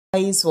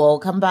Guys,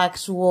 welcome back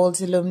to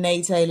World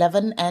Illuminator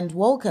 11 and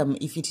welcome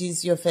if it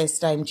is your first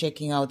time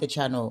checking out the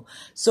channel.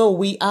 So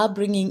we are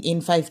bringing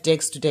in 5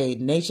 decks today: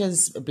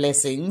 Nature's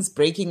Blessings,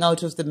 Breaking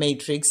Out of the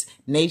Matrix,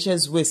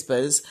 Nature's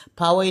Whispers,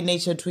 Power in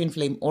Nature Twin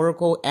Flame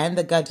Oracle, and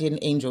the Guardian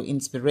Angel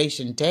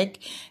Inspiration deck.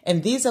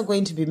 And these are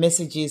going to be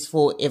messages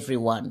for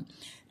everyone.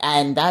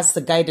 And that's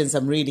the guidance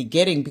I'm really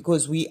getting,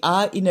 because we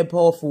are in a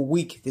powerful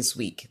week this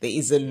week. There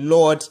is a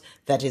lot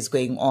that is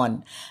going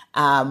on.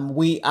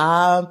 We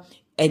are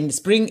in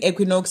spring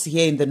equinox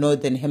here in the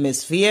Northern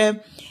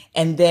Hemisphere.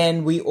 And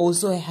then we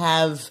also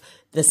have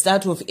the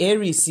start of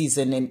Aries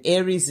season, and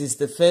Aries is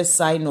the first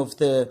sign of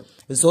the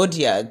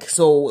zodiac.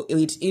 So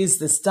it is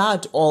the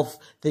start of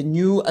the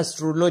new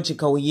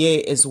astrological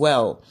year as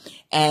well.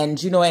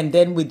 And, and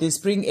then with the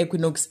spring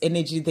equinox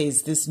energy,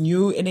 there's this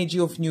new energy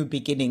of new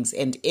beginnings.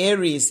 And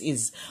Aries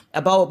is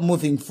about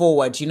moving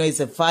forward. It's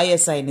a fire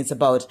sign. It's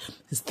about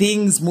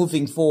things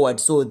moving forward.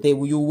 So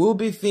you will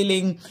be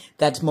feeling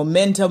that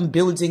momentum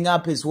building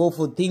up as well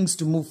for things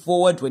to move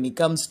forward when it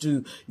comes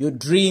to your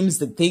dreams,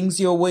 the things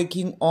you're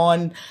working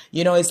on.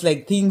 It's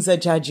like things are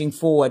charging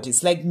forward.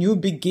 It's like new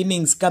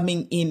beginnings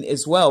coming in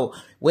as well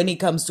when it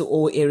comes to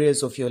all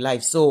areas of your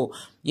life. So,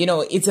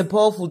 it's a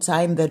powerful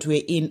time that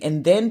we're in.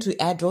 And then to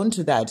add on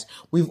to that,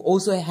 we've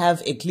also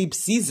have eclipse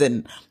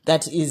season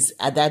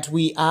that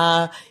we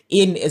are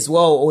in as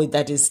well, or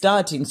that is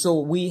starting.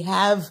 So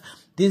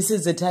this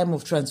is a time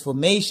of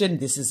transformation.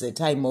 This is a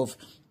time of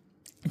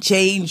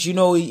change.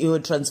 You're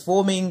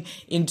transforming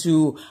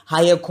into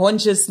higher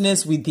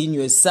consciousness within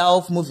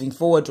yourself, moving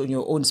forward on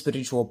your own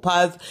spiritual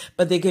path.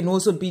 But there can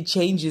also be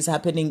changes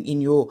happening in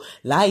your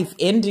life,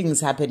 endings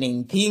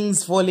happening,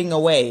 things falling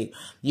away.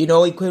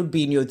 It could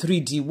be in your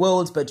 3D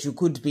world, but you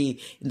could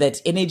be in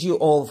that energy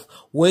of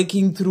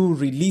working through,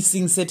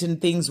 releasing certain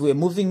things. We're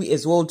moving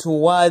as well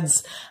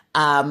towards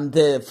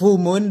the full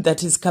moon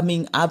that is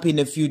coming up in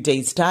a few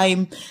days'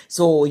 time.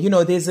 So,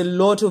 there's a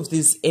lot of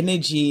this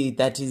energy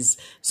that is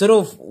sort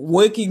of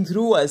working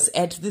through us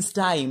at this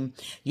time,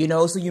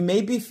 so you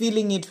may be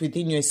feeling it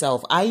within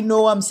yourself. I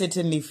know I'm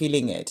certainly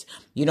feeling it.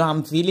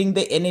 I'm feeling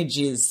the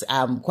energies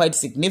quite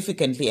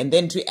significantly. And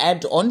then to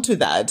add on to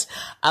that,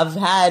 I've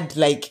had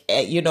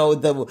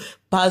the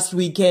past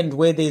weekend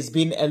where there's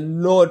been a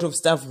lot of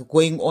stuff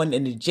going on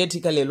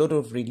energetically, a lot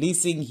of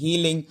releasing,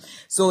 healing.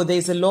 So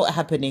there's a lot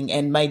happening,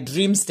 and my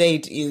dream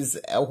state is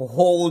a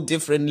whole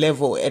different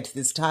level at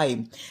this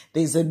time.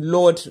 There's a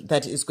lot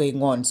that is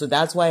going on. So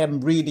that's why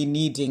I'm really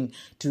needing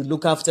to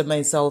look after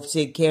myself,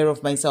 take care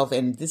of myself.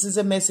 And this is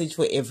a message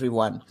for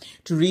everyone,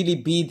 to really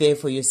be there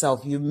for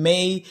yourself. You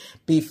may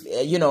be,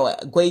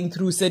 going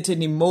through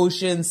certain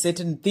emotions,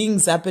 certain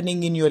things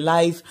happening in your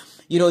life,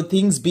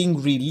 things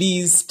being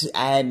released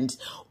and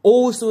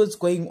all sorts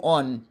going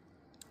on.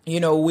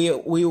 We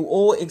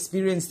all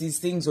experience these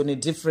things on a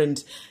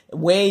different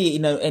way,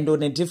 and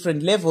on a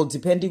different level,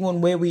 depending on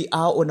where we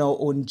are on our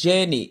own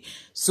journey.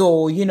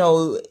 So,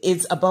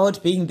 it's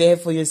about being there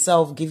for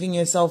yourself, giving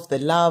yourself the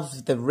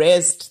love, the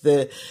rest,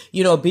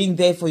 being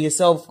there for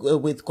yourself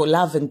with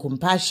love and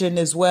compassion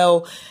as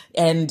well.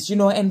 And,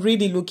 and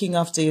really looking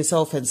after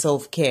yourself and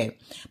self-care.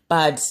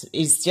 But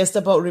it's just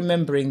about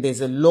remembering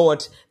there's a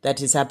lot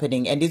that is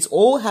happening, and it's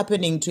all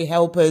happening to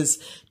help us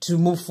to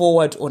move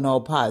forward on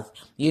our path.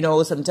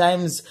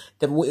 Sometimes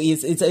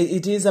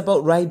it is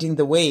about riding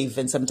the wave,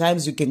 and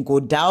sometimes you can go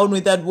down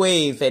with that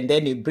wave and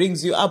then it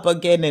brings you up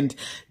again and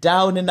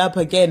down and up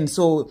again.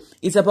 So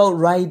it's about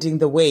riding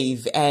the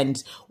wave,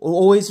 and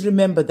always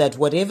remember that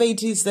whatever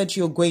it is that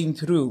you're going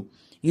through,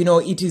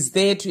 it is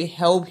there to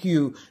help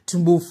you to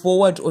move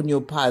forward on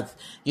your path.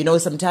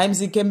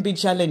 Sometimes it can be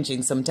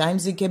challenging,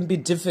 sometimes it can be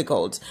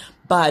difficult,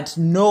 but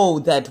know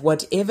that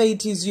whatever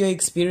it is you're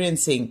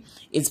experiencing,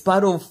 it's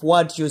part of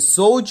what your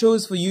soul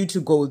chose for you to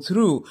go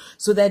through,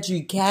 so that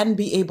you can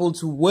be able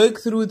to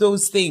work through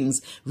those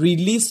things,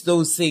 release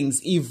those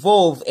things,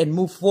 evolve, and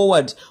move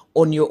forward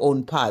on your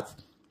own path.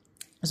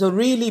 So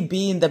really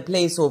be in the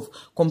place of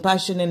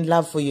compassion and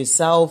love for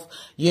yourself.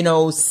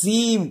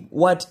 See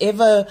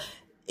whatever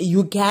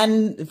you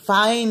can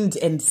find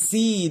and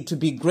see to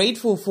be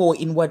grateful for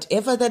in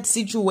whatever that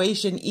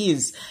situation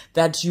is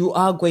that you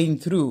are going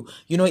through.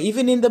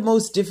 Even in the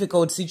most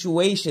difficult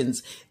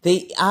situations,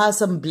 there are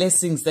some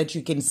blessings that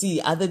you can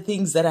see, other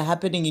things that are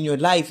happening in your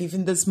life,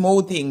 even the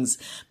small things.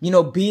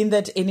 Be in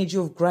that energy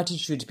of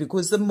gratitude,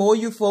 because the more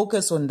you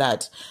focus on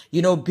that,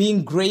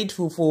 being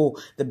grateful for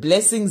the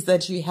blessings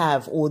that you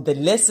have, or the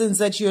lessons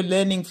that you're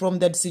learning from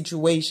that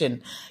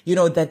situation,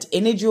 that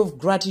energy of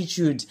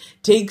gratitude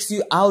takes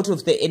you out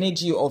of the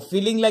energy of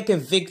feeling like a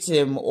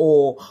victim,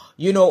 or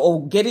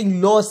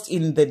getting lost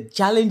in the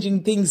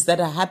challenging things that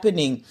are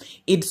happening.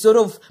 It sort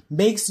of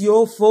makes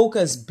your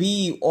focus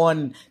be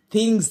on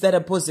things that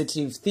are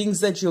positive,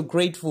 things that you're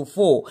grateful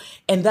for.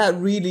 And that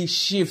really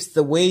shifts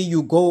the way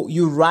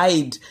you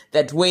ride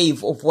that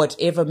wave of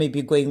whatever may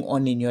be going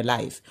on in your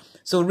life.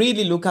 So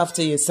really look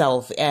after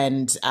yourself.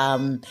 And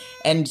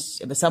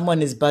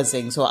someone is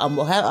buzzing. So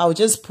I'll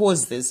just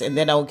pause this and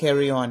then I'll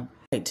carry on.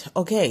 Right.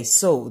 Okay,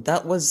 so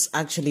that was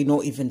actually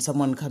not even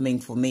someone coming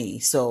for me.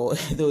 So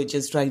they were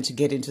just trying to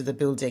get into the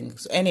building.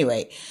 So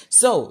anyway,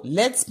 so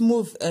let's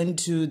move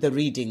into the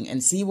reading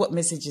and see what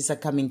messages are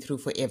coming through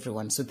for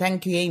everyone. So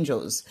thank you,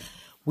 angels.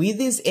 With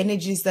these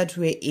energies that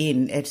we're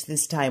in at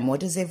this time, what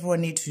does everyone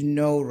need to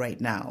know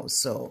right now?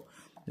 So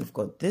we've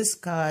got this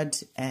card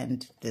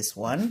and this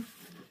one.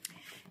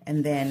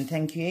 And then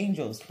thank you,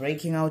 angels,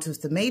 breaking out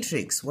of the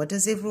matrix. What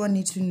does everyone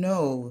need to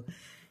know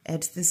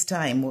at this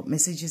time? What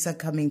messages are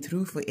coming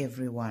through for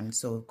everyone?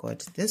 So we've got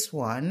this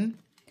one,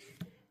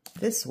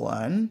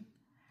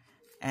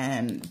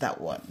 and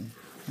that one.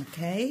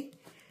 Okay.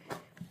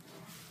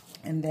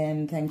 And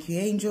then thank you,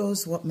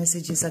 angels. What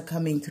messages are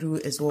coming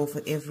through as well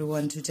for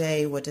everyone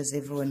today? What does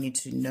everyone need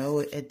to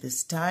know at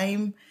this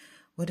time?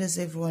 What does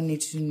everyone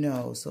need to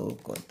know? So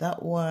we've got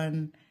that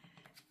one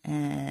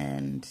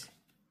and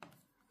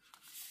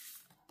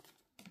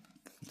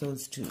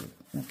those two.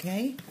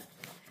 Okay.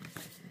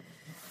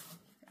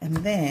 And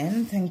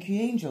then, thank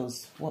you,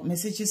 angels. What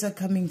messages are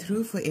coming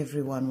through for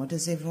everyone? What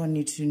does everyone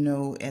need to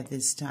know at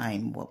this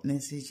time? What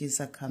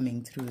messages are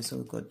coming through? So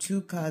we've got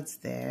two cards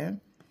there.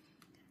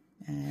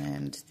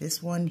 And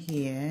this one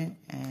here.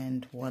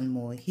 And one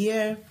more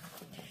here.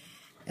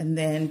 And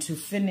then to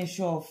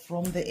finish off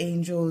from the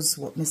angels,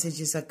 what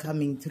messages are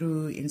coming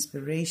through?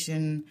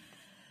 Inspiration.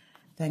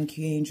 Thank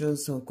you,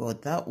 angels. So we've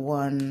got that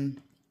one.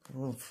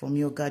 From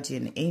your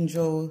guardian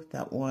angel.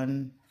 That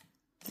one.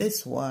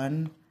 This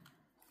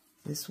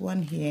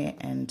one here,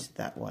 and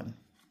that one.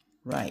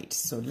 Right,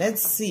 so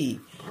let's see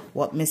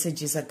what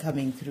messages are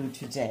coming through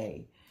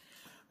today.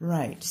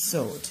 Right,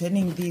 so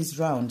turning these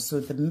round.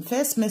 So the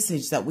first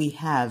message that we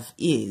have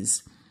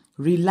is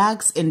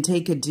relax and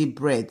take a deep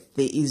breath.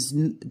 There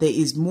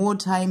is more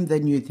time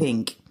than you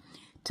think.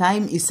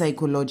 Time is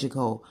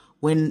psychological.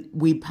 When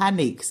we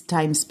panic,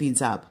 time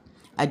speeds up.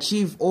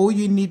 Achieve all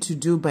you need to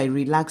do by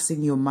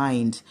relaxing your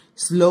mind.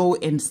 Slow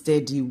and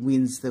steady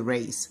wins the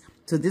race.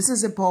 So this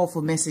is a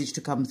powerful message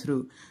to come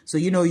through. So,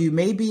 you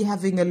may be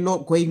having a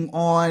lot going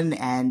on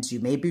and you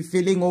may be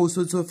feeling all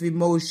sorts of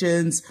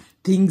emotions,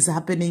 things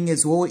happening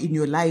as well in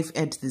your life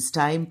at this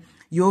time.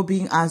 You're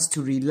being asked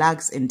to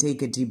relax and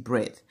take a deep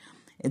breath.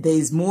 There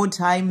is more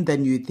time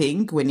than you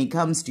think when it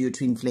comes to your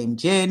twin flame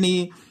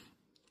journey.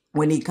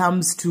 When it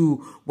comes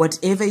to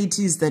whatever it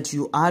is that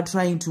you are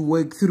trying to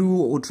work through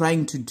or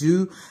trying to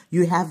do,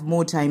 you have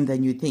more time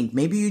than you think.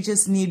 Maybe you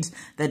just need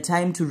that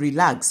time to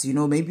relax.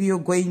 Maybe you're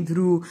going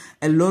through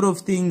a lot of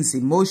things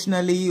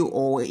emotionally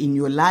or in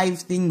your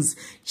life, things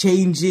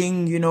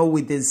changing,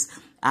 with this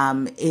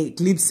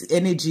eclipse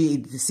energy,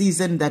 the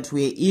season that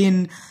we're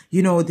in.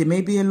 There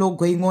may be a lot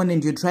going on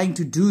and you're trying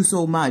to do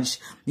so much,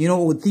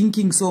 or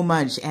thinking so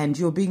much, and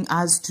you're being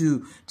asked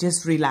to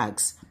just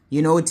relax.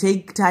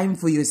 Take time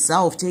for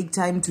yourself. Take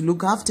time to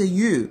look after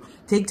you.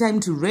 Take time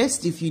to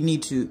rest if you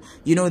need to.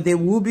 There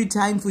will be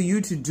time for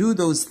you to do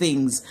those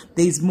things.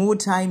 There's more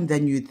time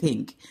than you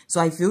think. So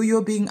I feel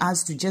you're being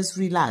asked to just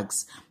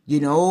relax,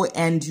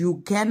 and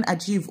you can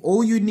achieve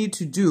all you need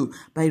to do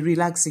by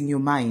relaxing your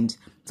mind.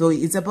 So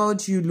it's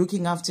about you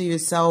looking after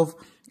yourself,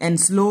 and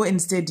slow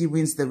and steady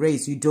wins the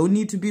race. You don't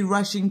need to be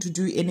rushing to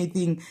do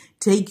anything.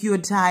 Take your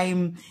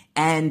time.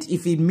 And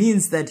if it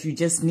means that you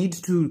just need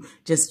to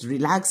just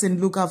relax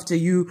and look after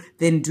you,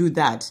 then do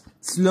that.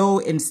 Slow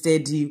and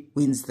steady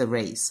wins the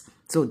race.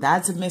 So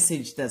that's a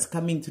message that's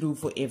coming through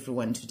for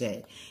everyone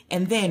today.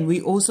 And then we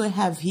also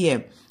have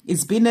here,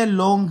 it's been a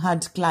long,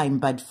 hard climb,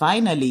 but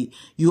finally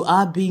you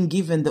are being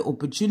given the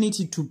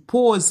opportunity to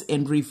pause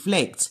and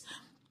reflect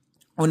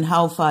on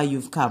how far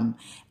you've come.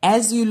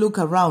 As you look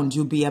around,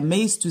 you'll be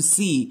amazed to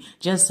see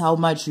just how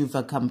much you've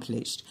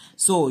accomplished.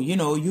 So,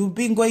 you've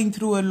been going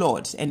through a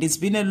lot, and it's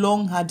been a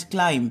long, hard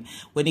climb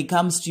when it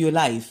comes to your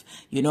life,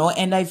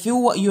 and I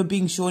feel what you're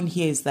being shown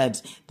here is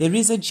that there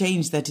is a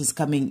change that is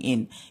coming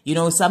in.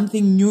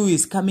 Something new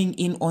is coming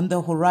in on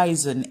the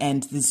horizon,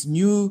 and this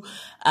new,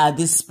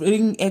 this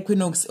spring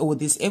equinox or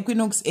this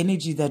equinox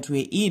energy that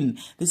we're in,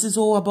 this is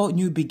all about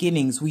new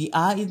beginnings. We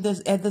are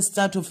at the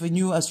start of a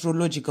new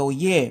astrological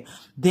year.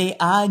 There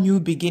are new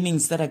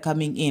beginnings that are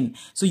coming in.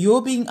 So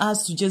you're being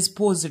asked to just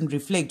pause and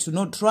reflect, to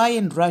not try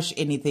and rush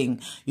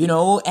anything,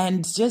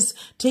 and just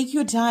take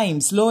your time.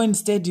 Slow and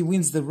steady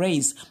wins the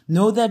race.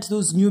 Know that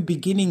those new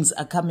beginnings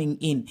are coming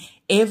in.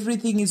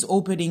 Everything is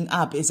opening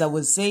up. As I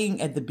was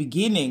saying at the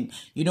beginning,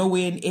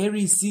 we're in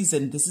Aries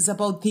season. This is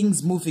about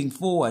things moving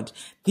forward,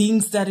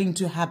 things starting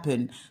to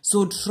happen.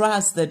 So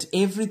trust that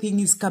everything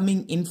is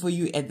coming in for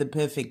you at the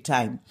perfect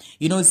time.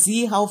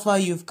 See how far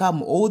you've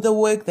come, all the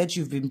work that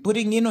you've been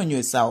putting in on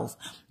yourself.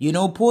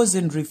 Pause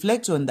and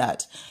reflect on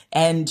that.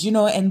 And,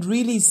 and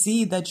really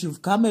see that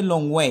you've come a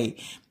long way.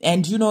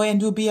 And,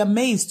 and you'll be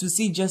amazed to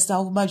see just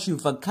how much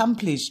you've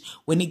accomplished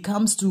when it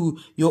comes to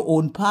your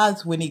own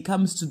path, when it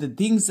comes to the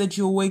things that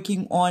you're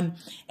working on.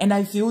 And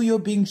I feel you're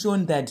being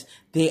shown that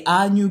there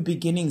are new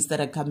beginnings that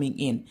are coming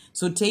in.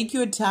 So take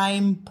your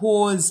time,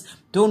 pause,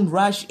 don't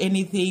rush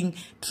anything.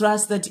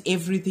 Trust that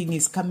everything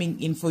is coming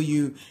in for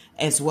you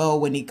as well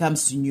when it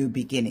comes to new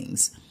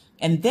beginnings.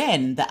 And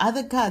then the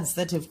other cards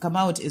that have come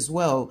out as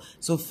well.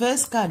 So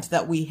first card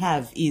that we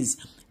have is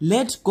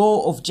let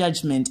go of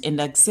judgment and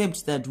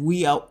accept that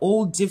we are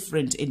all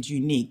different and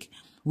unique.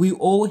 We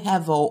all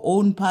have our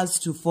own paths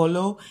to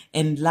follow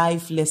and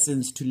life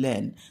lessons to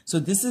learn. So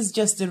this is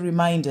just a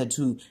reminder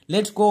to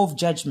let go of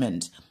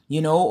judgment,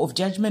 of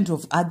judgment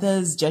of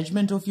others,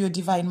 judgment of your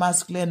divine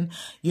masculine,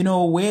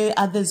 where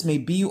others may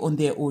be on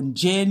their own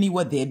journey,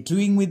 what they're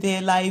doing with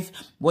their life,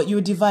 what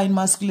your divine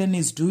masculine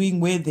is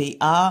doing, where they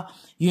are.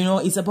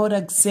 It's about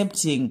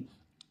accepting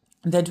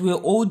that we're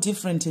all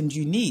different and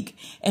unique,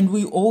 and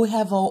we all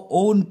have our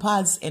own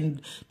paths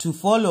and to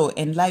follow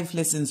and life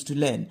lessons to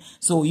learn.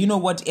 So,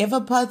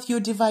 whatever path your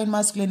divine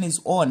masculine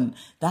is on,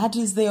 that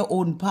is their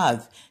own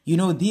path.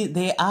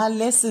 There are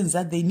lessons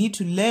that they need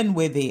to learn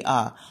where they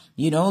are.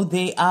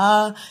 They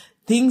are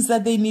things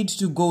that they need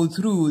to go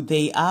through.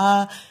 They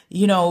are,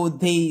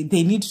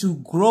 they need to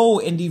grow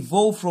and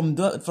evolve from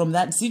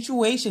that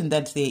situation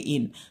that they're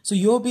in. So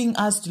you're being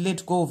asked to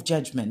let go of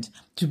judgment,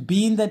 to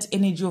be in that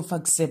energy of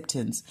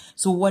acceptance.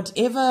 So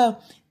whatever,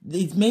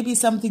 it may be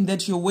something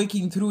that you're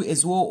working through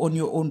as well on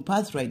your own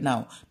path right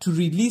now, to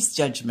release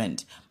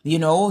judgment,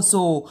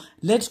 so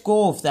let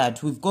go of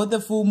that. We've got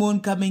the full moon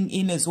coming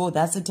in as well.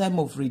 That's a time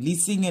of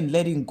releasing and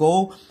letting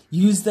go.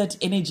 Use that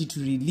energy to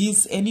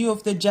release any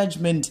of the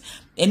judgment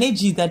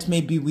energy that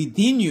may be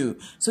within you,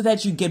 so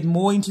that you get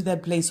more into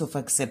that place of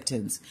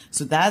acceptance.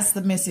 So that's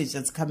the message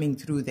that's coming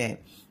through there.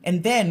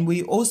 And then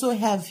we also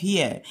have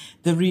here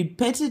the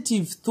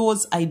repetitive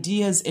thoughts,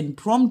 ideas, and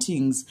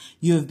promptings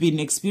you have been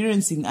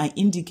experiencing are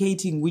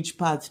indicating which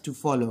path to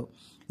follow.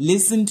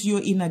 Listen to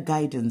your inner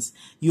guidance.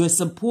 You are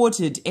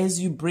supported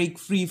as you break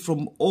free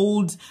from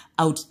old,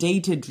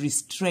 outdated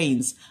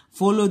restraints.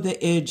 Follow the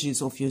urges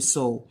of your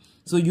soul.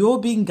 So you're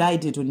being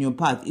guided on your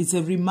path. It's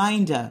a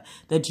reminder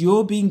that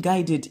you're being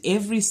guided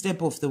every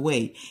step of the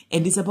way.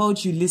 And it's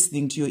about you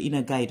listening to your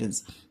inner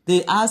guidance.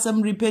 There are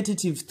some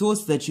repetitive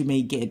thoughts that you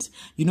may get,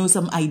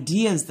 some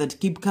ideas that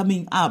keep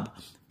coming up.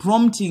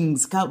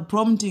 Promptings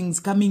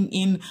coming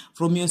in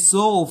from your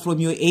soul, from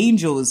your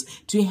angels,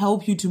 to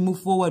help you to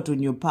move forward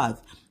on your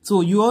path.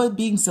 So you're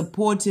being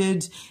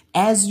supported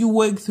as you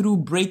work through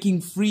breaking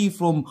free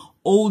from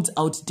old,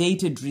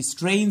 outdated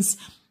restraints.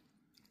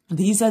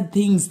 These are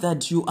things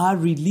that you are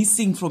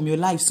releasing from your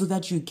life so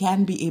that you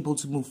can be able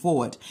to move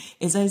forward.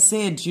 As I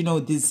said,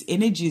 these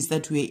energies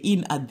that we're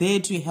in are there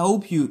to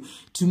help you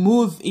to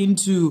move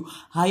into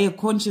higher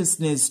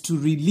consciousness, to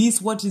release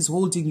what is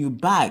holding you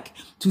back,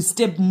 to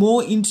step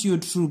more into your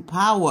true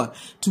power,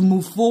 to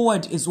move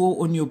forward as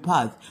well on your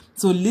path.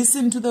 So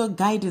listen to the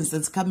guidance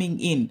that's coming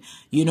in,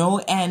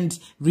 and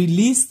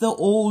release the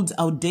old,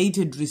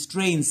 outdated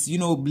restraints,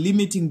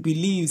 limiting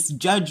beliefs,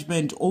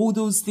 judgment, all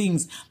those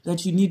things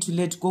that you need to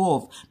let go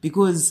of,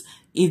 because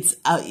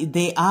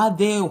they are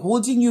there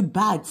holding you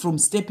back from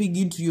stepping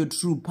into your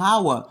true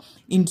power,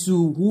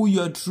 into who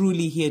you're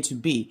truly here to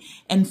be.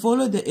 And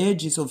follow the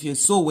urges of your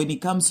soul when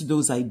it comes to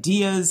those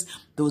ideas,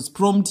 those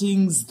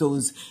promptings,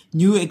 those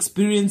new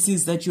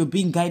experiences that you're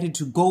being guided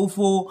to go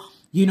for.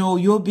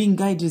 You're being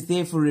guided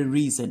there for a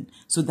reason.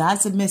 So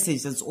that's a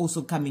message that's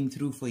also coming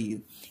through for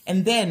you.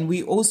 And then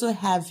we also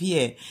have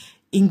here,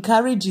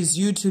 encourages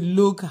you to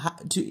look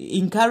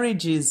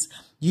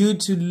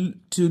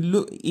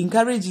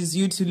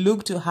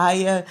to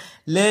higher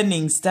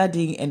learning,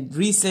 studying, and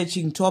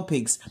researching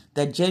topics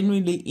that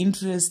genuinely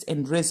interest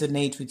and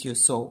resonate with your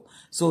soul.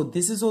 So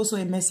this is also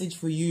a message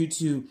for you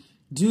to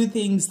do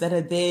things that are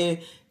there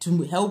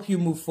to help you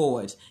move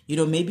forward.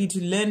 Maybe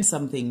to learn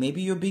something.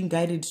 Maybe you're being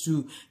guided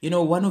to,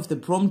 one of the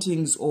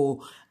promptings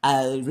or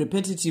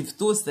repetitive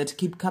thoughts that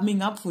keep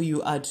coming up for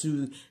you are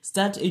to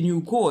start a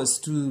new course,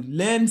 to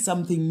learn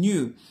something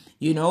new,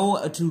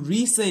 to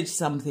research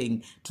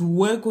something, to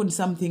work on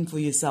something for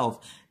yourself.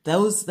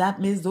 Those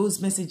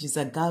messages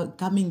are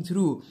coming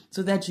through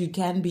so that you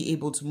can be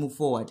able to move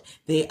forward.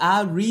 There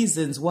are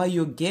reasons why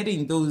you're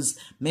getting those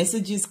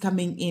messages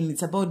coming in.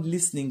 It's about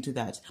listening to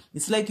that.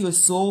 It's like your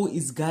soul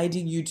is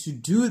guiding you to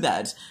do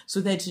that so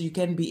that you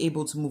can be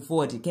able to move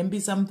forward. It can be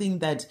something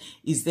that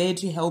is there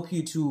to help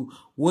you to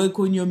work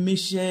on your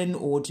mission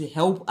or to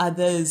help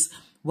others,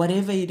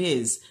 whatever it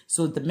is.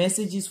 So the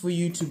message is for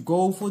you to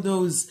go for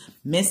those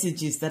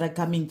messages that are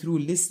coming through.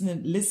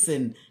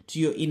 Listen to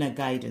your inner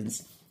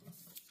guidance.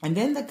 And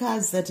then the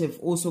cards that have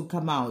also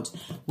come out,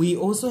 we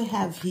also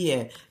have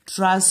here,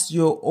 trust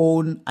your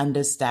own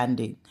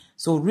understanding.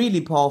 So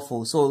really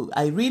powerful. So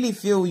I really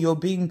feel you're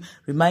being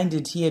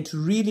reminded here to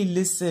really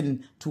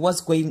listen to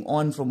what's going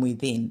on from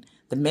within.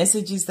 The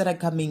messages that are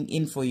coming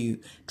in for you.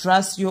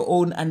 Trust your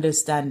own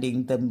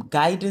understanding, the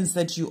guidance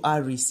that you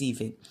are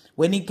receiving.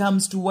 When it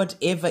comes to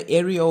whatever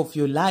area of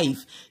your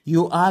life,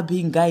 you are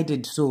being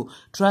guided. So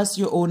trust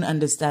your own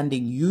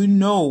understanding. You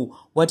know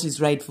what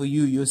is right for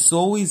you. Your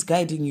soul is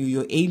guiding you.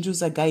 Your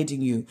angels are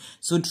guiding you.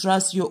 So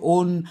trust your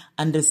own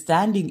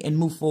understanding and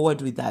move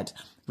forward with that.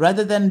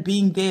 Rather than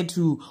being there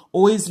to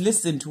always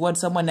listen to what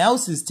someone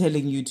else is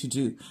telling you to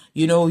do.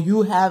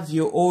 You have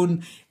your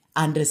own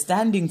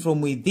understanding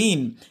from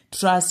within.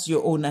 Trust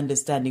your own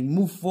understanding.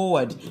 Move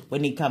forward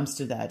when it comes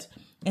to that.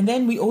 And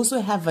then we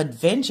also have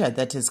adventure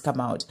that has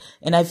come out.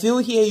 And I feel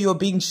here you're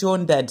being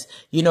shown that,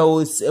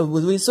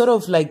 we're sort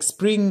of like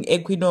spring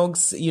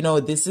equinox.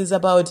 This is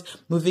about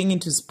moving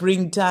into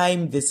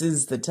springtime. This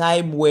is the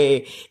time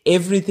where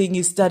everything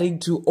is starting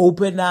to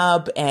open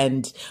up.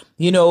 And,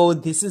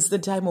 this is the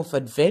time of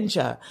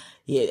adventure.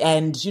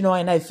 And,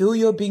 and I feel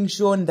you're being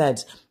shown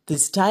that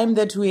this time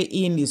that we're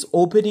in is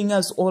opening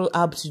us all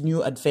up to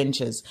new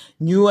adventures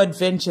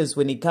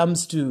when it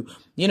comes to,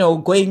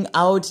 going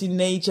out in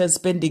nature,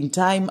 spending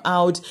time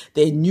out.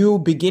 There are new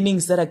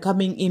beginnings that are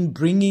coming in,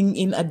 bringing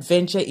in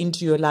adventure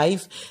into your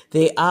life.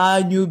 There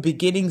are new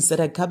beginnings that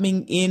are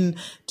coming in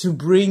to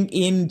bring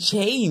in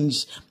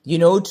change,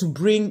 to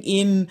bring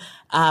in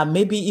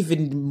maybe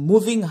even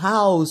moving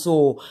house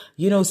or,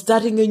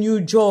 starting a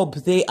new job.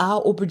 There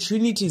are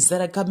opportunities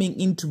that are coming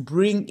in to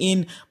bring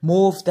in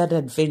more of that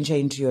adventure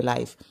into your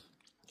life.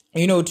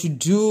 To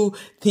do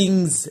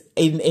things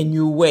in a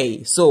new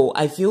way. So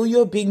I feel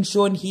you're being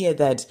shown here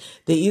that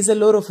there is a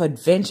lot of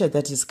adventure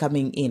that is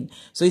coming in.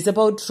 So it's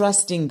about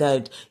trusting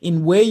that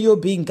in where you're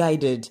being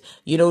guided,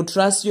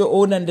 trust your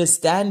own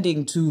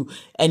understanding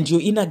and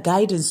your inner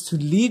guidance to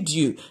lead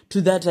you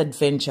to that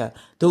adventure.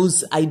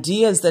 Those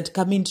ideas that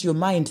come into your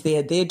mind, they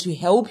are there to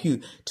help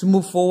you to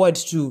move forward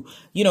to,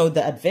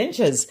 the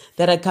adventures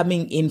that are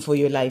coming in for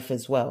your life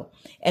as well.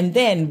 And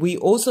then we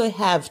also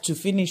have, to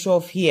finish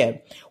off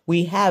here,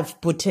 we have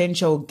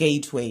potential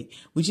gateway,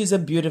 which is a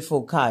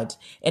beautiful card.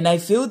 And I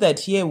feel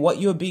that here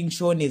what you're being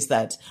shown is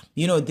that,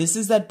 this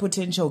is that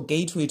potential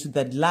gateway to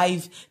that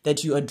life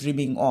that you are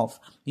dreaming of,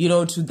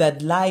 to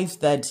that life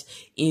that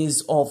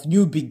is of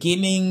new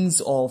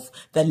beginnings, of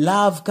the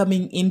love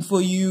coming in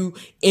for you,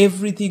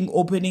 everything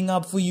opening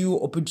up for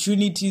you,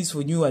 opportunities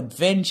for new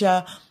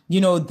adventure.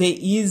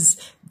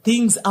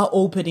 Things are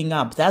opening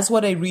up. That's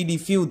what I really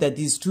feel that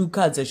these two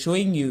cards are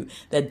showing you,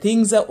 that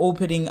things are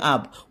opening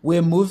up.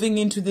 We're moving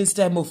into this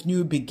time of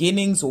new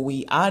beginnings, or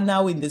we are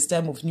now in this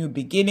time of new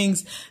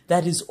beginnings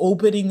that is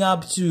opening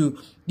up to,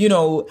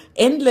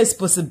 endless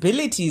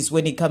possibilities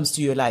when it comes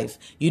to your life,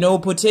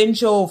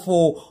 potential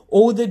for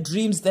all the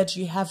dreams that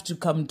you have to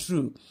come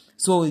true.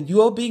 So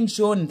you're being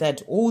shown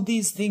that all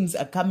these things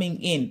are coming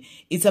in.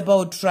 It's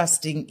about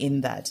trusting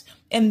in that.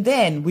 And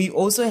then we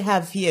also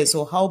have here,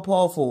 so how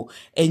powerful,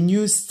 a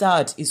new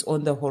start is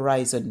on the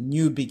horizon,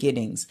 new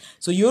beginnings.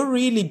 So you're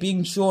really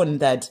being shown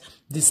that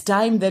this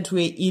time that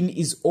we're in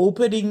is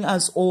opening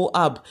us all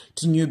up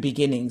to new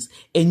beginnings.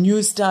 A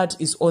new start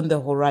is on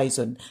the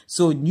horizon.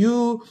 So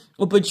new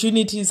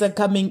opportunities are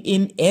coming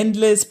in,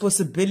 endless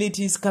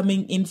possibilities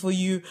coming in for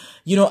you,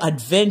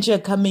 adventure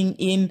coming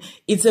in.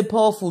 It's a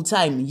powerful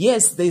time.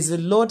 Yes, there's a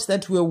lot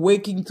that we're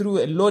working through,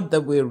 a lot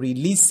that we're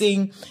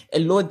releasing, a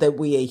lot that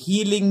we are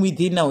healing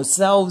within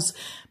ourselves,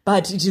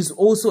 but it is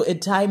also a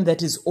time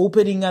that is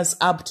opening us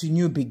up to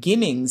new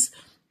beginnings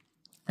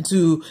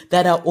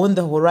that are on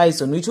the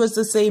horizon, which was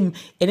the same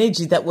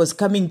energy that was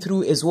coming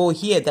through as well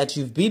here, that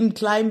you've been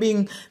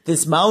climbing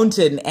this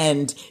mountain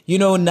and,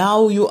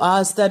 now you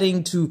are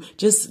starting to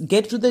just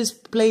get to this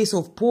place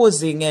of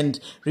pausing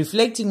and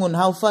reflecting on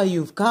how far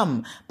you've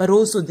come. But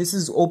also this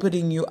is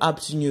opening you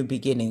up to new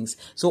beginnings.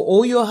 So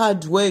all your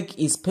hard work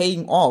is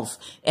paying off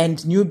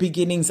and new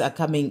beginnings are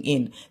coming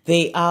in.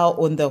 They are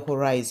on the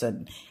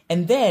horizon.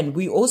 And then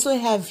we also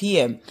have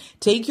here,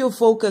 take your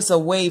focus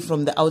away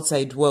from the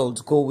outside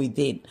world, go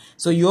within.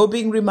 So you're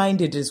being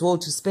reminded as well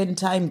to spend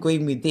time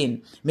going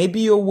within.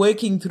 Maybe you're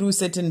working through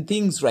certain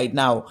things right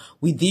now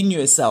within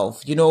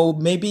yourself.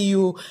 Maybe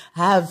you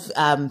have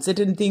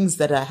certain things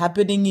that are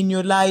happening in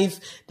your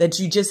life that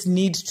you just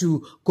need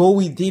to go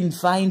within,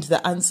 find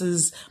the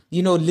answers,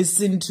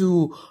 listen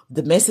to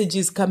the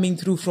messages coming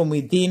through from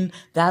within.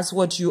 That's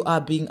what you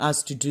are being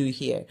asked to do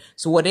here.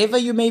 So whatever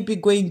you may be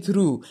going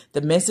through,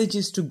 the message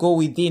is to go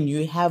within.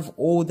 You have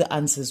all the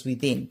answers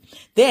within.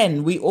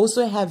 Then we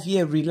also have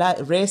here,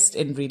 rest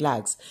and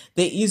relax.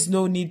 There is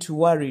no need to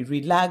worry.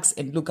 Relax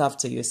and look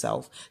after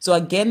yourself. So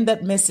again,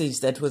 that message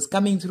that was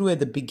coming through at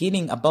the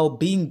beginning about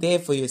being there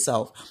for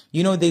yourself.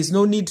 There's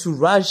no need to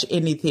rush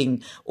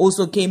anything.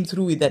 Also came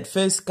through with that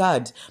first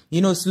card.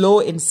 Slow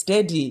and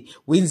steady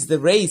wins the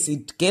race.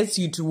 It gets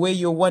you to where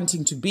you're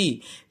wanting to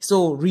be.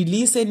 So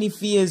release any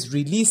fears,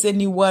 release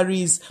any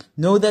worries.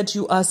 Know that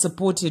you are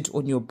supported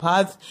on your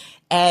path.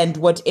 And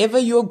whatever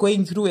you're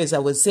going through, as I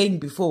was saying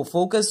before,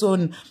 focus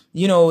on,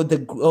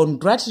 on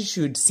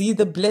gratitude, see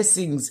the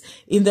blessings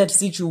in that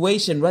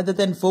situation rather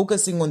than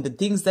focusing on the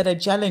things that are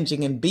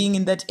challenging and being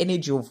in that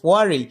energy of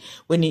worry.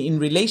 When in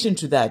relation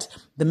to that,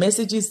 the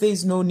message is there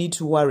is no need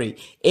to worry.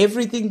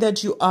 Everything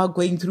that you are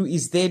going through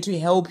is there to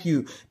help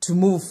you to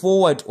move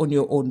forward on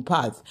your own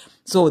path.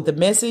 So the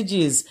message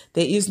is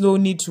there is no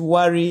need to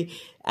worry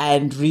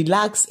and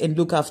relax and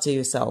look after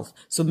yourself.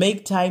 So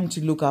make time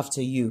to look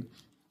after you.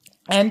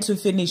 And to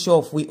finish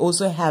off, we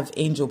also have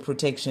angel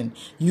protection.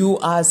 You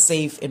are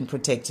safe and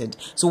protected.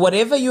 So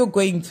whatever you're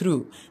going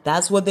through,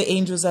 that's what the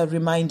angels are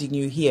reminding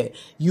you here.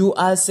 You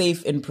are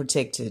safe and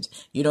protected.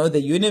 You know,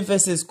 the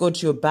universe has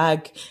got your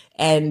back.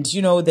 And,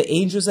 you know, the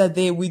angels are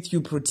there with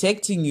you,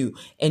 protecting you,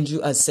 and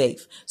you are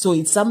safe. So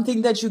it's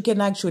something that you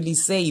can actually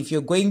say if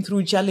you're going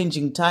through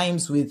challenging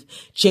times with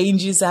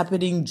changes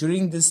happening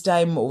during this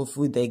time, or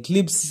with the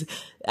eclipse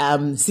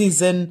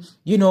season.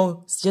 You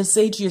know, just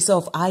say to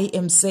yourself, I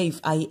am safe,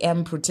 I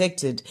am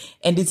protected.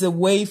 And it's a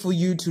way for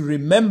you to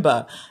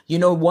remember, you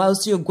know,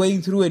 whilst you're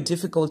going through a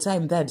difficult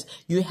time, that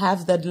you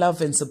have that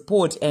love and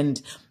support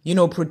and, you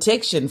know,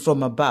 protection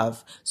from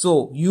above.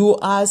 So you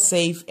are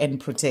safe and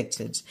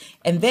protected.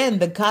 And then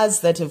the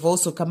cards that have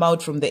also come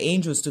out from the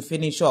angels to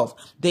finish off,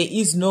 there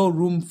is no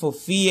room for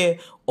fear,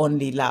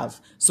 only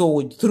love.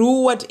 So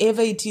through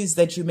whatever it is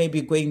that you may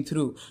be going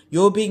through,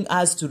 you're being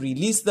asked to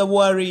release the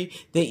worry.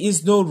 There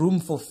is no room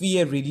for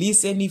fear.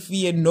 Release any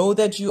fear. Know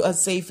that you are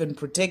safe and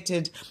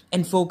protected,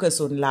 and focus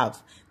on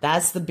love.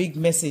 That's the big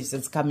message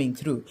that's coming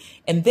through.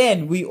 And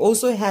then we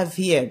also have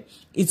here,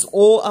 it's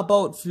all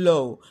about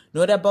flow,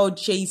 not about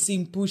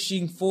chasing,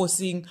 pushing,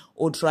 forcing,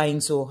 or trying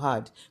so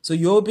hard. So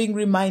you're being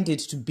reminded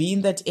to be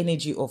in that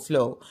energy of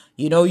flow.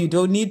 You know, you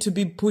don't need to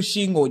be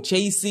pushing or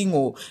chasing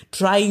or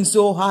trying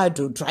so hard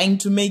or trying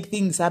to make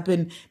things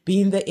happen.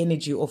 Be in the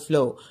energy of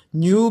flow.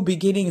 New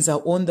beginnings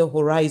are on the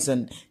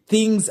horizon.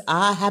 Things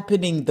are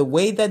happening the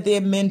way that they're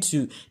meant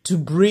to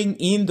bring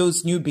in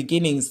those new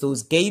beginnings,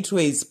 those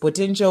gateways,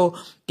 potential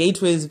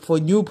gateways for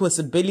new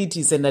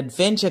possibilities and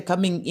adventure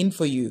coming in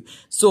for you.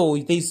 So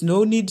there's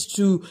no need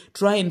to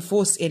try and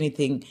force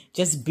anything.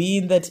 Just be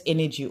in that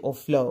energy of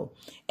flow.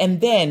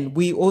 And then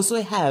we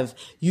also have,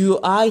 you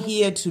are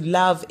here to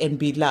love and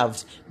be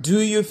loved. Do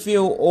you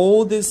feel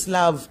all this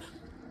love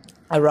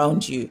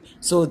around you?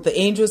 So the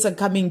angels are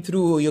coming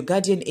through. Your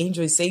guardian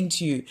angel is saying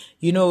to you,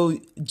 you know,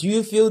 do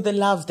you feel the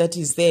love that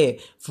is there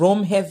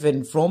from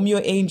heaven, from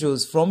your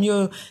angels, from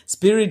your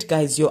spirit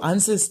guides, your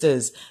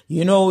ancestors?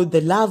 You know,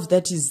 the love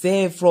that is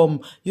there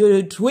from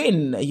your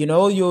twin, you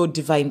know, your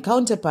divine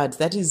counterpart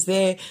that is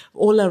there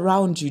all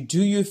around you.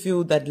 Do you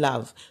feel that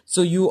love?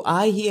 So you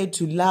are here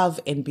to love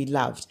and be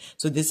loved.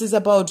 So this is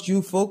about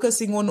you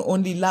focusing on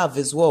only love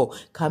as well,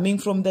 coming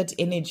from that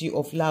energy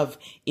of love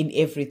in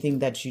everything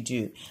that you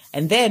do.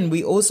 And then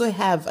we also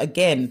have,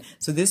 again,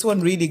 so this one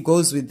really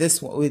goes with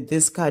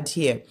this card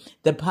here.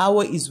 The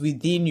power is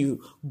within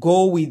you.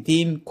 Go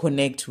within,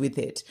 connect with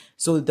it.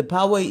 So the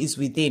power is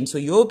within. So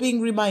you're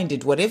being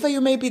reminded, whatever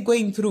you may be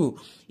going through,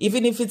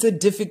 even if it's a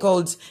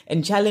difficult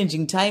and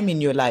challenging time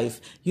in your life,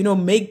 you know,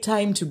 make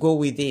time to go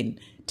within.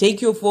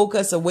 Take your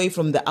focus away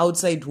from the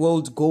outside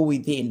world, go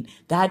within.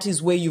 That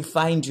is where you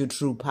find your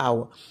true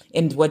power.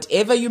 And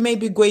whatever you may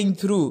be going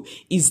through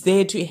is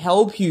there to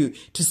help you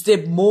to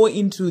step more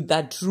into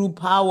that true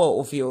power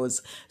of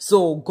yours.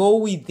 So go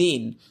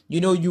within.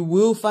 You know, you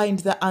will find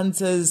the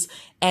answers,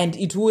 and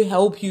it will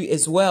help you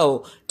as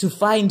well to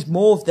find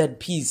more of that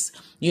peace.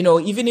 You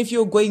know, even if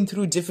you're going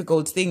through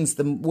difficult things,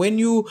 when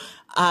you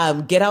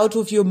get out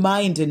of your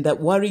mind and that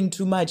worrying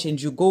too much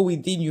and you go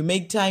within, you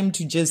make time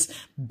to just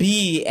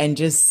be and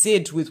just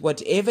sit with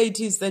whatever it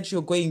is that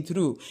you're going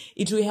through,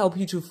 it will help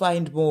you to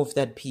find more of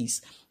that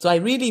peace. So I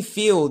really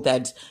feel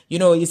that, you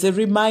know, it's a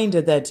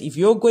reminder that if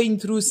you're going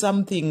through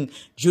something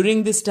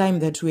during this time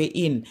that we're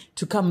in,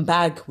 to come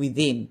back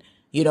within.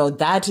 You know,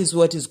 that is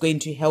what is going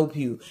to help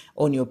you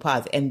on your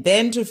path. And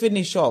then to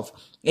finish off,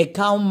 a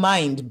calm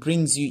mind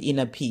brings you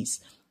inner peace.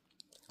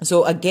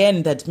 So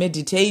again, that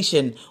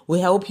meditation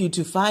will help you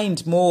to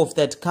find more of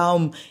that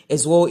calm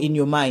as well in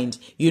your mind.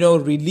 You know,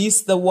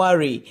 release the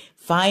worry,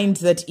 find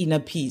that inner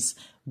peace.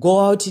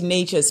 Go out in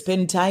nature,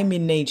 spend time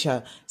in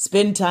nature,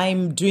 spend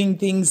time doing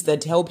things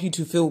that help you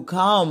to feel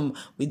calm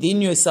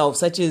within yourself,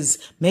 such as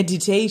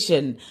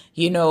meditation,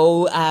 you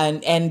know,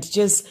 and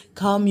just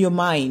calm your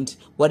mind.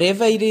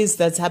 Whatever it is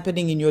that's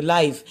happening in your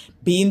life,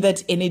 be in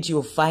that energy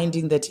of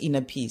finding that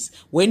inner peace.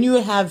 When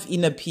you have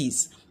inner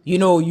peace, you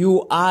know,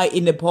 you are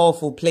in a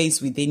powerful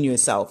place within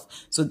yourself.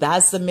 So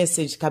that's the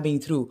message coming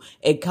through.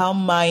 A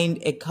calm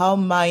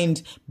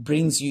mind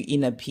brings you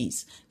inner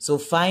peace. So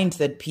find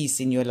that peace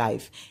in your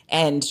life.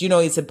 And, you know,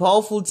 it's a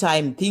powerful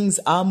time. Things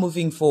are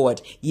moving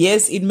forward.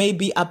 Yes, it may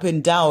be up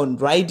and down,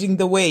 riding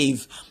the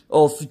wave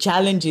of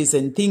challenges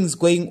and things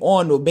going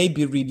on, or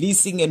maybe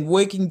releasing and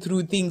working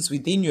through things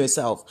within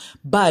yourself.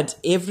 But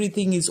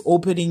everything is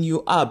opening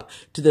you up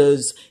to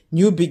those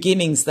new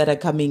beginnings that are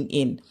coming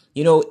in.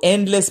 You know,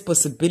 endless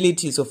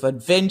possibilities of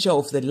adventure,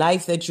 of the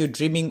life that you're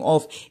dreaming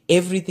of.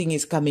 Everything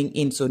is coming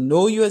in. So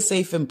know you are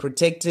safe and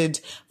protected.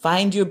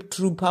 Find your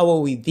true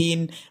power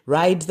within.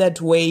 Ride that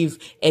wave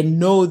and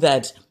know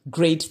that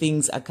great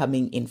things are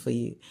coming in for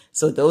you.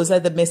 So those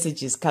are the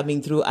messages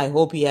coming through. I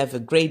hope you have a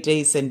great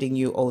day. Sending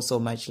you all so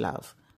much love.